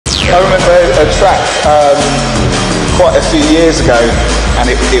I remember a track quite a few years ago,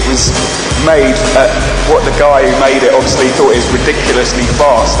 and it was made at what the guy who made it obviously thought is ridiculously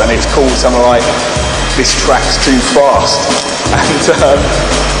fast, and it's called something like "This Track's Too Fast." And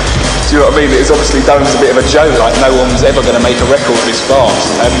do you know what I mean? It was obviously done as a bit of a joke, like no one's ever going to make a record this fast,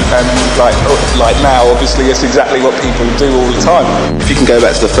 and like now obviously it's exactly what people do all the time. If you can go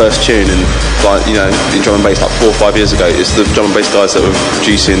back to the first tune and like, you know, in drum and bass like 4 or 5 years ago, it's the drum and bass guys that were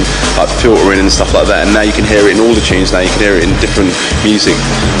producing like filtering and stuff like that, and now you can hear it in all the tunes. Now you can hear it in different music,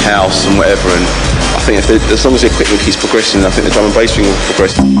 house and whatever. And I think as long as the equipment keeps progressing, I think the drum and bass thing will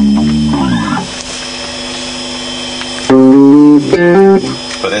progress.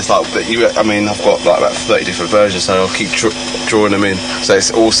 But there's like, I mean, I've got like about 30 different versions, so I'll keep drawing them in. So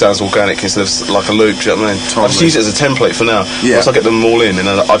it all sounds organic instead of like a loop, do you know what I mean? Totally. I just use it as a template for now. Yeah. Once I get them all in, and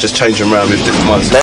then I'll just change them around with different ones.